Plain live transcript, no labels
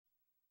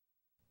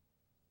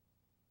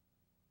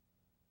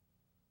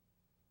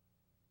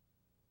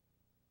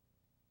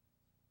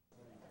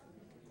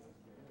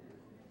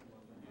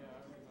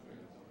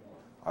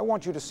I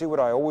want you to see what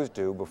I always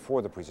do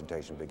before the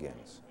presentation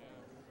begins.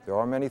 There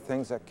are many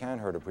things that can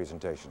hurt a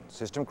presentation.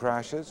 System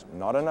crashes,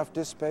 not enough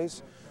disk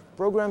space,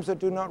 programs that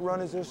do not run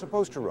as they're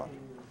supposed to run.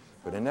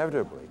 But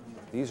inevitably,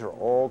 these are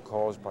all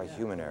caused by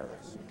human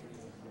errors.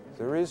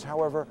 There is,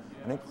 however,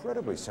 an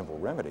incredibly simple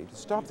remedy to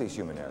stop these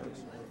human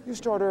errors. You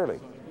start early,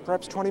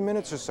 perhaps 20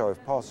 minutes or so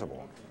if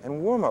possible,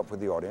 and warm up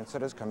with the audience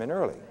that has come in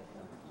early.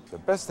 The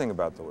best thing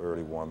about the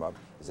early warm-up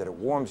is that it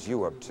warms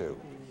you up too.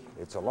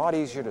 It's a lot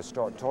easier to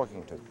start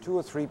talking to 2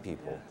 or 3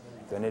 people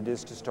than it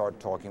is to start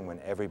talking when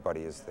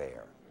everybody is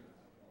there.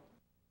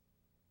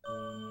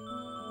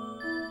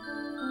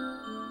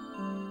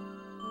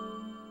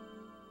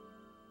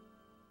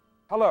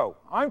 Hello,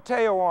 I'm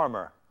Theo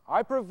Armour.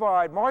 I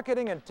provide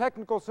marketing and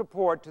technical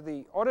support to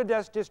the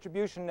Autodesk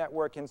distribution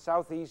network in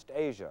Southeast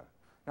Asia.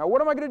 Now,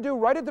 what am I going to do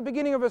right at the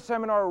beginning of a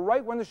seminar,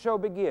 right when the show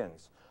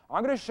begins?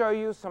 I'm going to show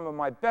you some of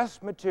my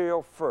best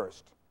material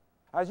first.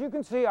 As you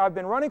can see, I've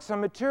been running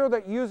some material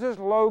that uses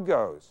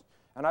logos,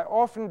 and I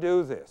often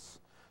do this.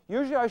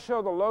 Usually I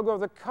show the logo of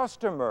the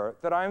customer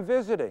that I'm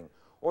visiting,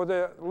 or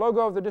the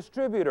logo of the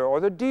distributor or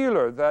the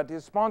dealer that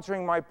is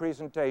sponsoring my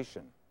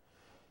presentation.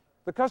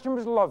 The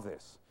customers love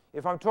this.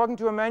 If I'm talking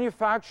to a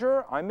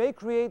manufacturer, I may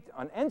create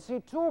an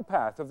NC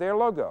toolpath of their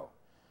logo.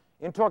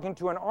 In talking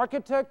to an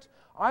architect,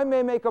 I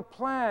may make a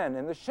plan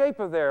in the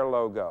shape of their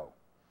logo.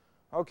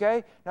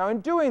 Okay? Now, in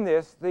doing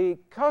this, the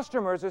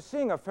customers are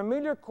seeing a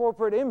familiar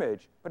corporate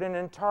image, but in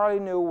an entirely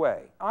new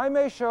way. I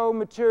may show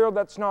material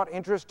that's not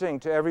interesting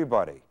to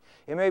everybody.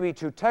 It may be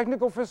too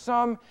technical for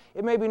some.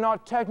 It may be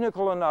not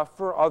technical enough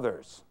for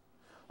others.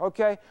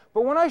 Okay?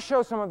 But when I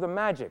show some of the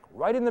magic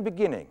right in the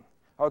beginning,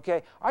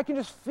 okay, I can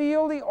just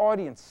feel the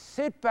audience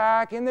sit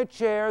back in their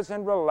chairs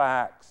and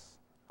relax.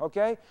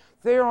 Okay?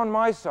 They're on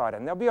my side,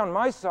 and they'll be on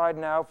my side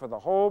now for the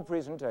whole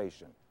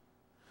presentation.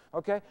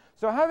 Okay?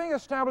 So having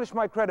established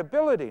my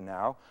credibility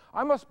now,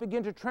 I must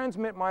begin to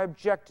transmit my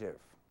objective.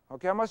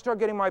 Okay? I must start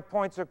getting my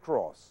points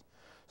across.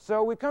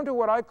 So we come to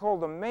what I call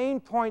the main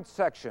point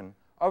section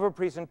of a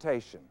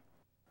presentation.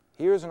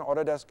 Here's an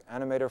Autodesk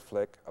animator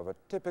flick of a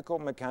typical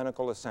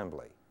mechanical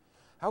assembly.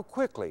 How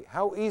quickly,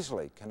 how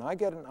easily can I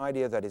get an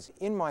idea that is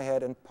in my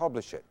head and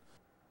publish it?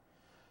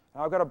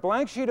 Now, I've got a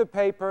blank sheet of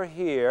paper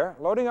here,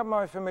 loading up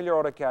my familiar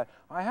AutoCAD.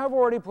 I have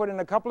already put in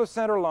a couple of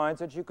center lines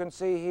that you can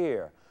see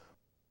here.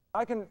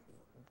 I can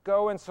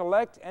go and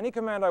select any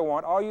command I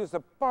want. I'll use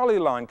the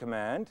polyline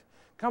command,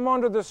 come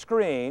onto the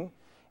screen,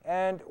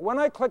 and when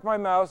I click my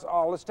mouse,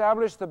 I'll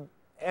establish the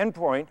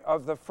endpoint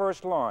of the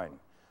first line.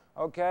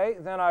 Okay?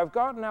 Then I've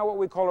got now what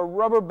we call a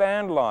rubber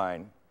band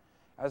line.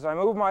 As I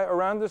move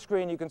around the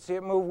screen, you can see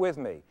it move with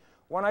me.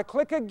 When I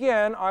click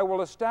again, I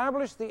will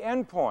establish the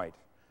endpoint.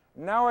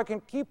 Now I can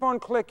keep on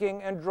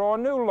clicking and draw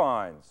new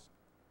lines.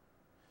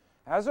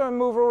 As I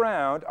move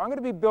around, I'm going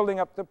to be building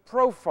up the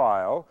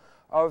profile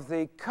of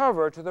the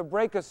cover to the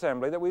brake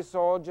assembly that we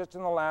saw just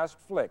in the last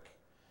flick.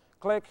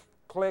 Click,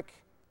 click,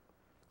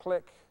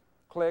 click,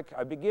 click.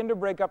 I begin to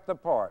break up the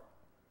part,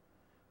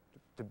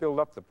 to build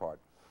up the part,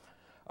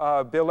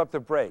 build up the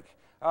brake.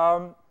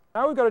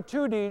 Now we've got a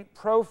 2D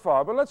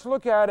profile, but let's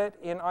look at it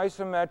in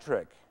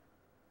isometric.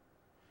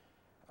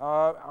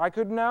 I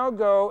could now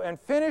go and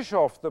finish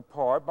off the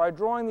part by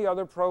drawing the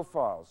other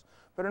profiles.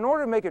 But in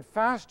order to make it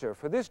faster,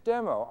 for this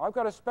demo, I've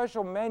got a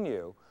special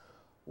menu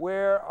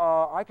where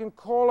I can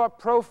call up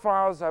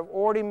profiles I've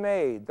already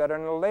made that are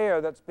in a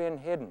layer that's been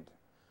hidden.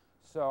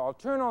 So I'll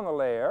turn on the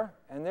layer,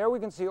 and there we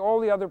can see all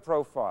the other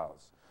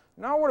profiles.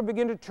 Now I want to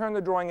begin to turn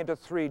the drawing into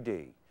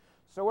 3D.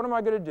 So what am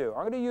I going to do?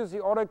 I'm going to use the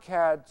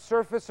AutoCAD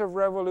Surface of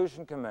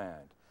Revolution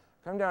command.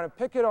 Come down and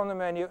pick it on the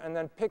menu, and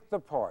then pick the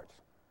part.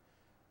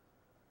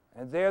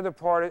 And there the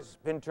part has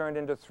been turned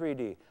into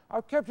 3D.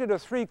 I've kept it a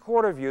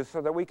 3/4 view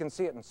so that we can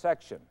see it in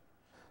section.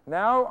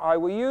 Now I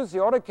will use the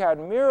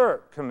AutoCAD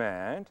Mirror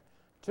command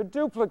to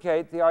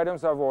duplicate the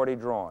items I've already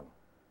drawn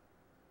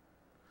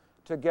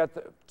to get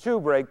the 2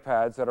 brake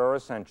pads that are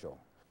essential.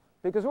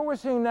 Because what we're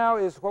seeing now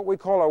is what we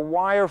call a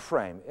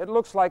wireframe. It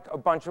looks like a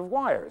bunch of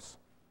wires.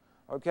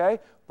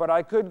 Okay? But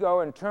I could go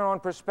and turn on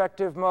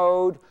perspective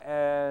mode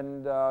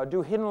and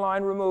do hidden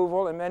line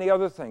removal and many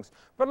other things.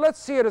 But let's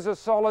see it as a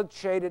solid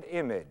shaded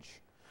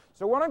image.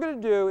 So what I'm going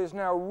to do is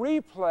now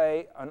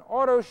replay an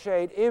auto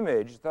shade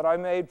image that I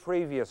made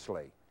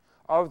previously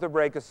of the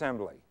brake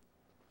assembly.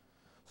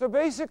 So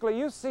basically,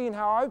 you've seen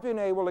how I've been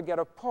able to get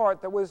a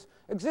part that was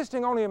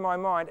existing only in my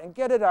mind and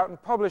get it out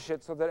and publish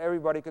it so that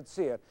everybody could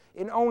see it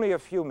in only a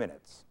few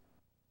minutes.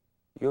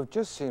 You've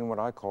just seen what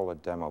I call a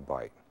demo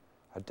bite.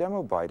 A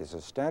demo bite is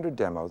a standard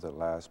demo that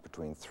lasts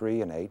between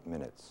 3 and 8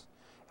 minutes.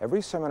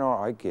 Every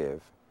seminar I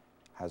give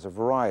has a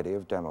variety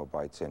of demo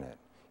bites in it.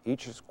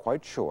 Each is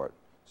quite short,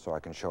 so I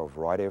can show a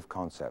variety of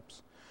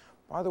concepts.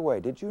 By the way,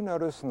 did you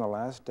notice in the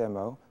last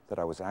demo that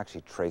I was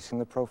actually tracing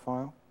the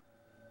profile?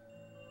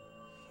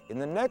 In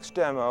the next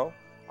demo,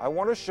 I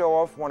want to show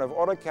off one of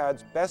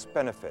AutoCAD's best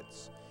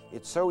benefits.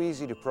 It's so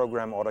easy to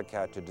program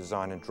AutoCAD to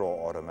design and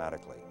draw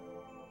automatically.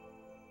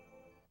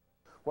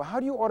 Well, how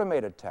do you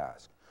automate a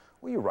task?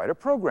 Well, you write a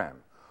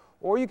program,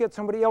 or you get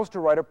somebody else to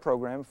write a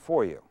program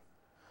for you.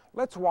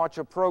 let's watch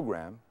a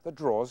program that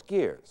draws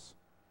gears.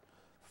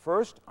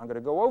 First, I'm going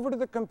to go over to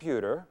the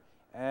computer,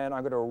 and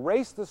I'm going to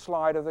erase the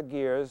slide of the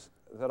gears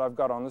that I've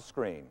got on the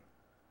screen.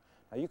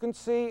 Now you can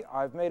see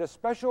I've made a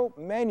special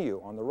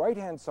menu on the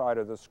right-hand side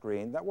of the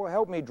screen that will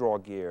help me draw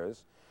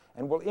gears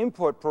and will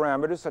input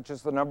parameters such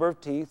as the number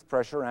of teeth,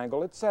 pressure,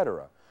 angle,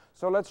 etc.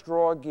 So let's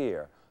draw a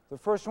gear. The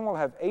first one will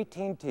have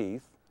 18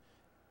 teeth,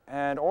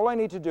 and all I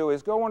need to do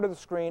is go onto the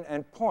screen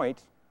and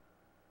point,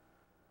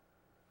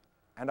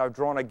 and I've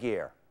drawn a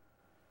gear.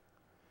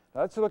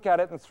 Now let's look at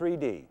it in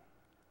 3D,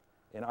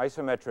 in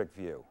isometric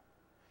view.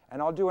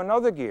 And I'll do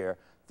another gear,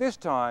 this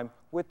time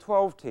with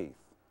 12 teeth.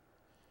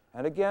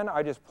 And again,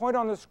 I just point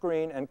on the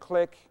screen and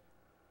click,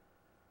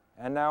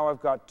 and now I've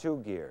got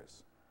 2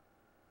 gears.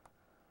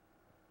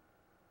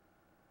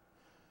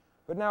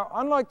 But now,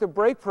 unlike the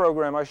brake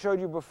program I showed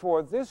you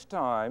before, this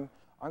time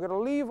I'm going to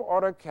leave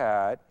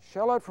AutoCAD,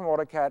 shell out from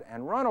AutoCAD,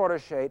 and run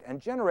AutoShade and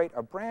generate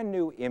a brand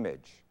new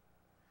image.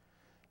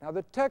 Now,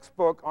 the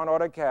textbook on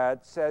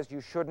AutoCAD says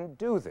you shouldn't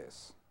do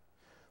this.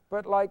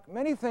 But like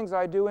many things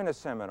I do in a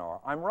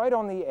seminar, I'm right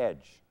on the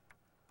edge.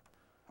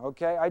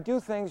 Okay? I do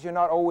things you're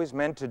not always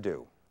meant to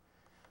do.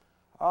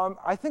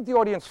 I think the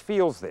audience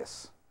feels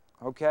this,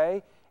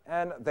 okay?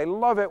 And they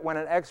love it when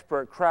an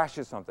expert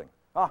crashes something.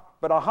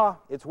 But aha,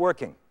 it's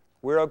working.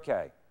 We're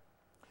okay.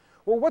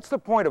 Well, what's the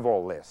point of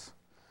all this?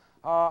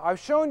 I've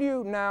shown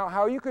you now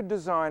how you could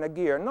design a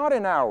gear, not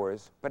in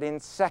hours, but in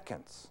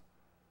seconds.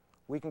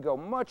 We can go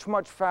much,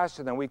 much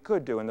faster than we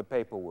could do in the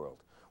paper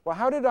world. Well,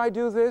 how did I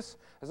do this?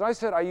 As I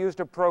said, I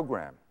used a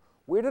program.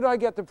 Where did I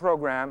get the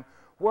program?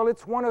 Well,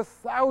 it's one of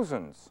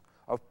thousands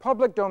of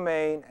public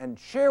domain and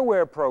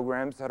shareware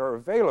programs that are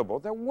available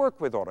that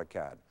work with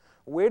AutoCAD.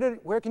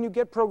 Where can you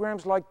get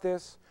programs like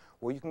this?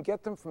 Well, you can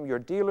get them from your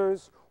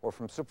dealers or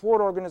from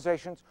support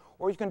organizations,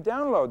 or you can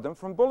download them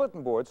from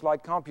bulletin boards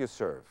like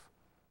CompuServe.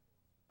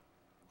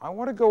 I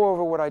want to go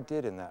over what I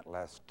did in that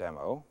last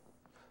demo.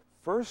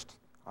 First,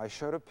 I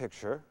showed a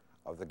picture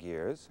of the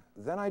gears,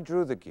 then I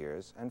drew the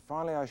gears, and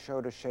finally I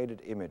showed a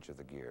shaded image of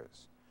the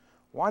gears.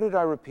 Why did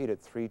I repeat it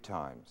 3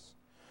 times?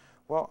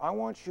 Well, I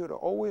want you to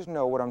always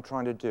know what I'm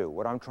trying to do,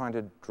 what I'm trying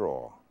to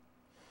draw.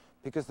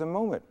 Because the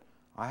moment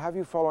I have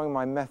you following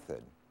my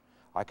method,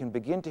 I can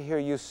begin to hear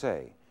you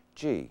say,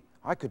 gee,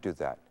 I could do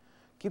that.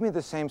 Give me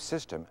the same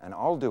system and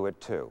I'll do it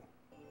too.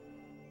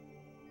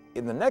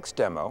 In the next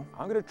demo,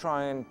 I'm going to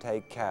try and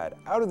take CAD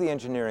out of the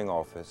engineering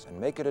office and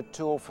make it a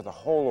tool for the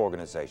whole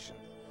organization,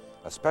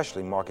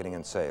 especially marketing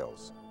and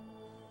sales.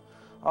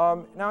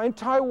 Now in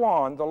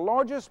Taiwan, the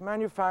largest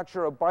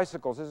manufacturer of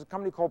bicycles is a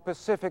company called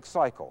Pacific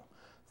Cycle.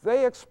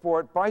 They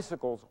export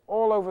bicycles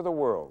all over the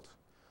world.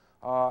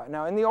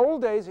 Now, in the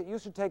old days, it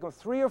used to take them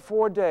 3 or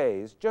 4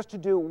 days just to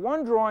do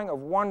one drawing of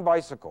one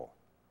bicycle.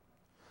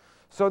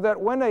 So that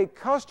when a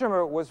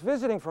customer was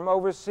visiting from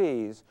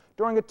overseas,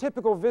 during a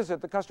typical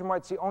visit, the customer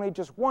might see only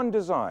just one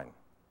design.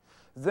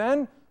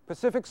 Then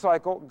Pacific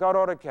Cycle got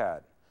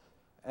AutoCAD.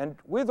 And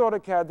with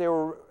AutoCAD, they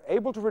were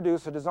able to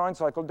reduce a design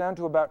cycle down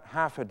to about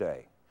half a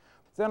day.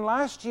 Then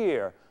last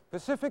year,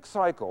 Pacific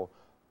Cycle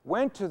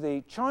went to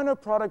the China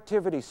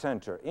Productivity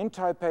Center in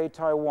Taipei,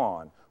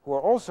 Taiwan, who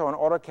are also an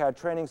AutoCAD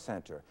training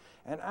center,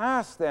 and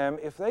asked them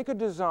if they could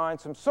design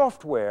some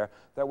software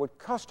that would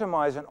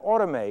customize and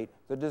automate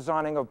the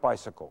designing of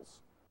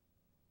bicycles.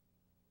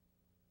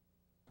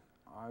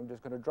 I'm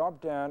just going to drop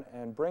down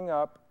and bring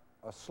up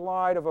a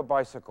slide of a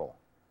bicycle.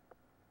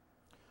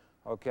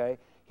 Okay,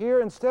 here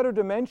instead of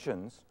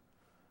dimensions,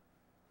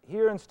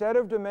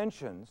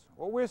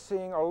 what we're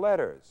seeing are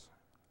letters.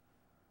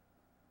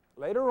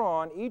 Later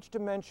on, each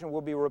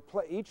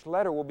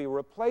letter will be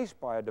replaced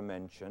by a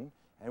dimension,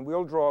 and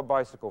we'll draw a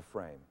bicycle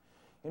frame.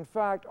 In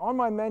fact, on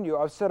my menu,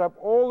 I've set up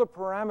all the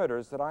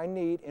parameters that I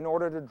need in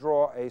order to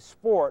draw a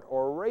sport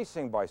or a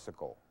racing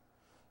bicycle.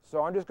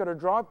 So I'm just going to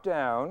drop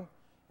down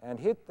and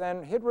hit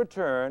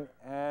return,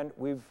 and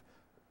we've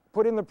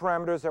put in the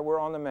parameters that were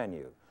on the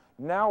menu.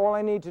 Now all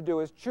I need to do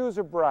is choose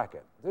a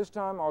bracket. This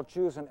time I'll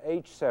choose an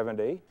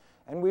H70,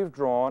 and we've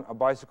drawn a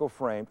bicycle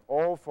frame,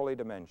 all fully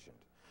dimensioned.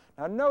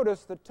 Now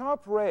notice the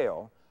top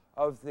rail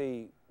of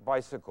the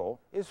bicycle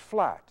is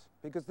flat,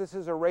 because this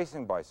is a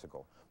racing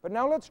bicycle. But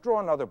now let's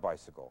draw another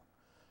bicycle.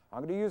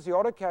 I'm going to use the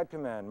AutoCAD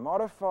command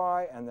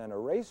modify and then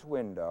erase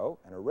window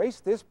and erase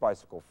this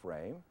bicycle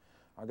frame.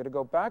 I'm going to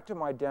go back to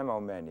my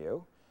demo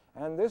menu,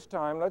 and this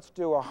time let's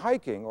do a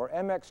hiking or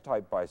MX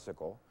type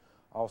bicycle.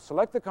 I'll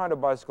select the kind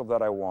of bicycle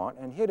that I want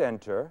and hit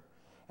enter,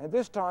 and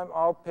this time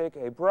I'll pick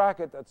a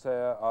bracket that's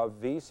a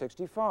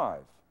V65.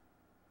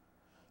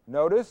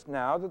 Notice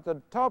now that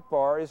the top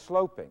bar is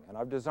sloping, and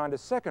I've designed a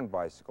second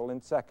bicycle in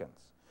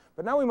seconds.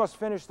 But now we must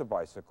finish the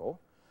bicycle,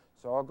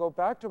 so I'll go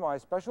back to my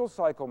special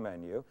cycle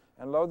menu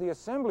and load the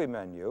assembly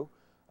menu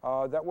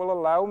that will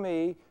allow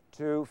me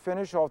to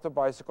finish off the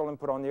bicycle and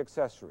put on the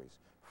accessories.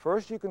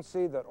 First, you can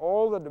see that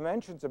all the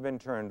dimensions have been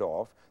turned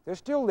off. They're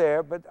still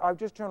there, but I've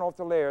just turned off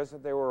the layers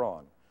that they were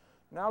on.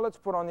 Now let's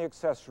put on the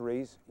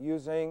accessories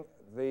using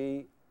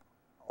the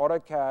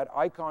AutoCAD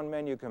icon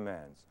menu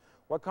commands.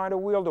 What kind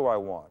of wheel do I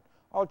want?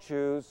 I'll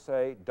choose,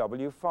 say,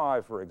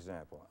 W5, for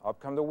example. Up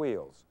come the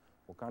wheels.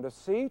 What kind of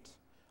seat?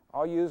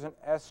 I'll use an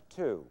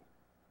S2.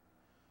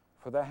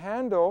 For the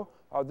handle,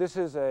 this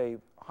is a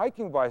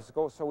hiking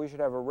bicycle, so we should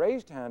have a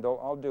raised handle.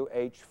 I'll do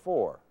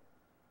H4.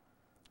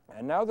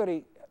 And now that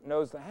he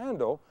knows the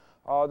handle,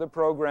 the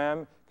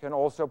program can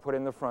also put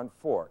in the front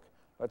fork.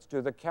 Let's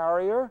do the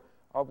carrier.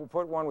 I'll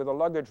put one with a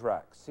luggage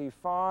rack,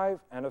 C5,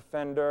 and a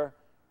fender,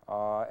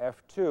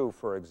 F2,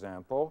 for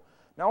example.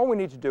 Now all we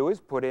need to do is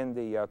put in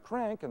the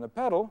crank and the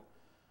pedal,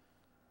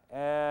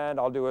 and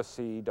I'll do a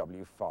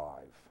CW5.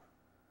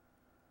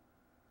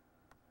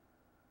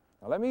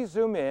 Now let me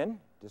zoom in,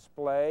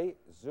 display,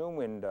 zoom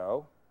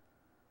window,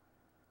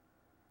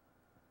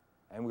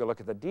 and we'll look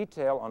at the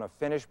detail on a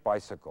finished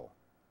bicycle.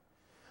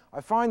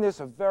 I find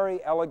this a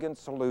very elegant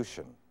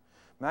solution.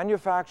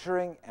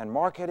 Manufacturing and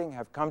marketing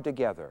have come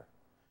together.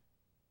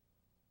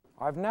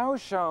 I've now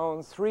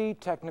shown 3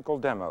 technical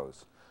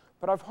demos,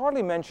 but I've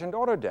hardly mentioned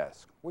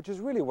Autodesk, which is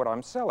really what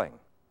I'm selling.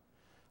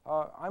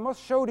 I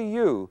must show to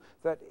you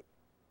that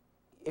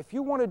if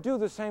you want to do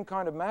the same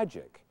kind of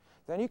magic,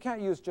 then you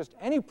can't use just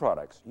any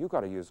products. You've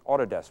got to use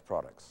Autodesk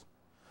products.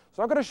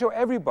 So I've got to show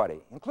everybody,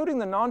 including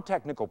the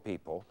non-technical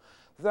people,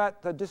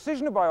 that the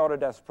decision to buy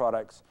Autodesk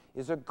products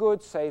is a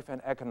good, safe,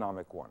 and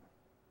economic one.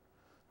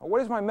 Now,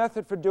 what is my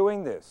method for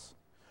doing this?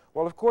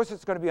 Well, of course,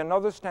 it's going to be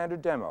another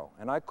standard demo,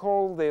 and I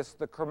call this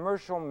the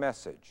commercial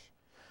message.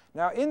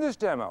 Now, in this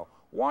demo,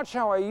 watch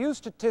how I use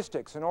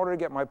statistics in order to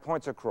get my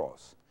points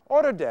across.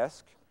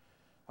 Autodesk,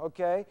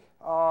 okay,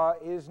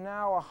 is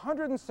now a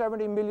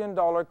 $170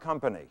 million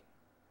company.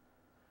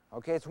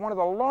 Okay, it's one of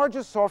the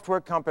largest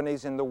software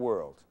companies in the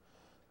world.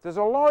 There's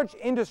a large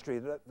industry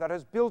that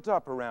has built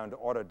up around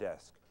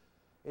Autodesk.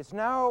 It's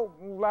now,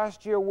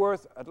 last year,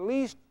 worth at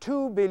least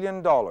 $2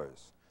 billion.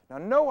 Now,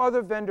 no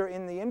other vendor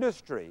in the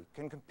industry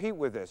can compete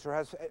with this or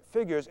has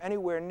figures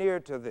anywhere near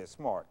to this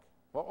mark.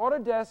 Well,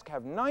 Autodesk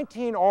have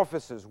 19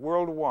 offices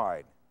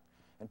worldwide,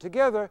 and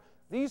together,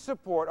 these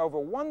support over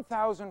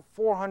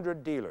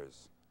 1,400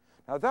 dealers.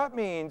 Now, that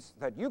means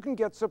that you can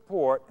get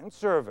support and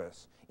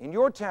service in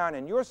your town,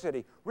 in your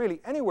city, really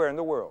anywhere in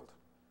the world.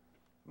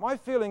 My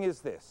feeling is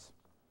this.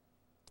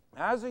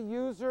 As a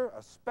user,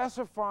 a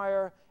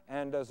specifier,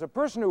 and as a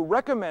person who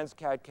recommends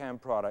CAD/CAM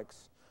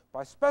products,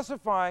 by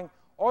specifying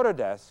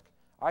Autodesk,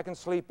 I can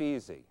sleep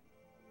easy.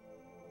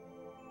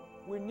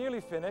 We're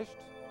nearly finished,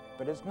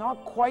 but it's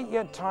not quite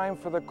yet time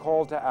for the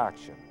call to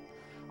action.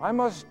 I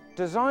must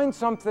design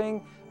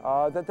something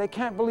that they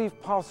can't believe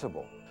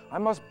possible. I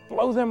must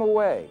blow them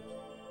away.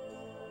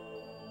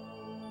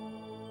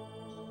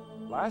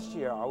 Last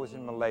year, I was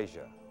in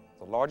Malaysia,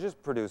 the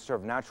largest producer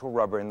of natural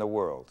rubber in the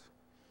world.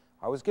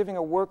 I was giving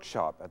a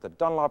workshop at the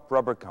Dunlop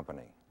Rubber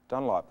Company,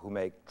 Dunlop, who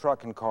make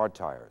truck and car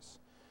tires.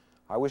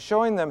 I was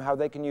showing them how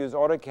they can use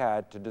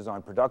AutoCAD to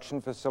design production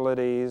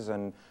facilities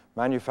and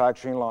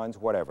manufacturing lines,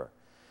 whatever.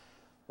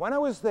 When I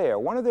was there,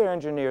 one of their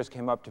engineers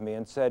came up to me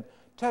and said,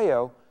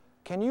 "Theo,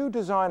 can you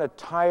design a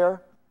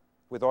tire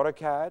with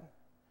AutoCAD?"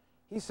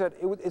 He said,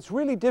 it's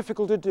really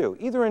difficult to do,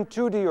 either in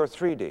 2D or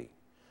 3D.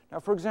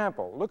 Now, for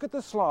example, look at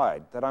the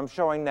slide that I'm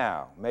showing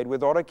now, made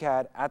with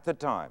AutoCAD at the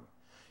time.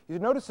 You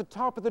notice the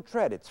top of the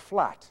tread, it's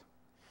flat.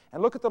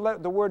 And look at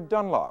the word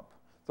Dunlop.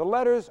 The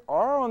letters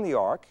are on the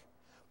arc,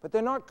 but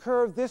they're not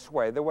curved this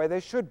way, the way they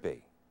should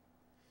be.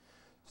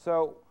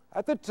 So,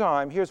 at the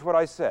time, here's what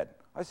I said.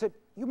 I said,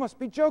 you must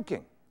be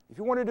joking. If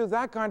you want to do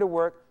that kind of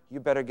work, you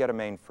better get a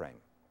mainframe.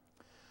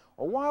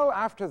 A while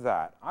after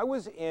that, I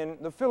was in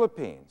the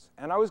Philippines,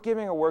 and I was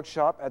giving a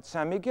workshop at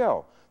San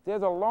Miguel. They're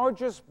the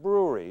largest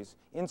breweries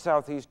in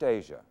Southeast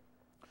Asia.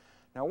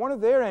 Now, one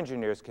of their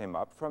engineers came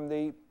up from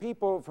the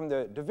people from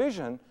the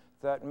division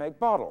that make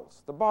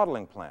bottles, the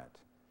bottling plant.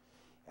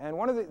 And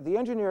one of the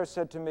engineers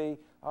said to me,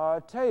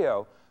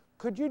 Theo,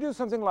 could you do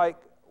something like,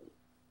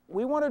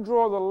 we want to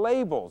draw the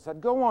labels that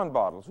go on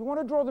bottles. We want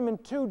to draw them in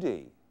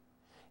 2D.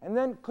 And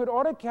then could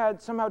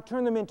AutoCAD somehow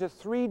turn them into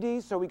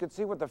 3D so we could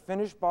see what the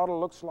finished bottle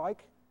looks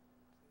like?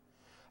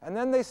 And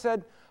then they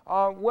said,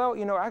 well,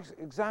 you know,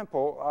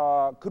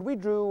 example, could we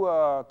do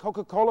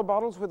Coca-Cola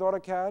bottles with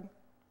AutoCAD?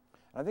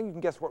 And I think you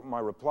can guess what my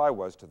reply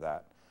was to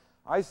that.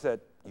 I said,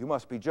 you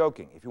must be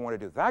joking. If you want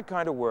to do that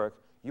kind of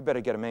work, you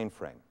better get a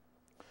mainframe.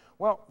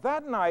 Well,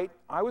 that night,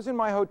 I was in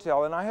my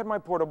hotel, and I had my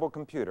portable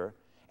computer,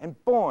 and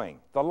boing,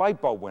 the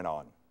light bulb went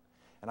on.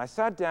 And I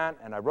sat down,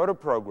 and I wrote a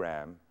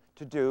program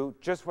to do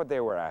just what they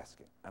were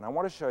asking. And I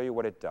want to show you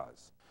what it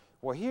does.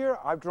 Well, here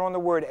I've drawn the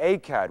word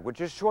ACAD,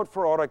 which is short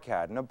for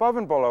AutoCAD. And above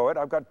and below it,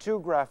 I've got 2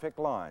 graphic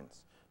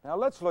lines. Now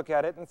let's look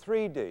at it in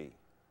 3D.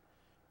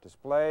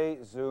 Display,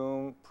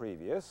 zoom,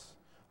 previous.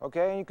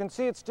 Okay, and you can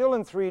see it's still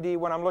in 3D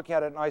when I'm looking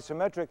at it in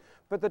isometric,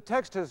 but the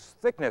text has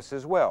thickness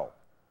as well.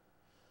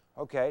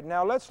 Okay,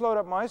 now let's load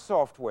up my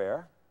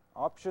software,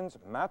 Options,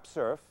 Map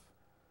Surf,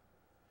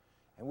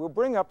 and we'll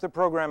bring up the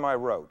program I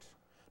wrote.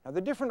 Now, the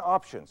different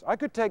options. I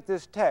could take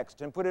this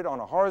text and put it on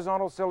a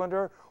horizontal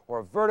cylinder or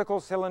a vertical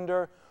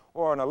cylinder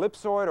or an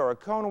ellipsoid or a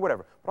cone or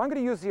whatever. But I'm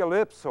going to use the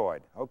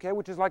ellipsoid, okay,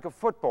 which is like a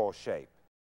football shape.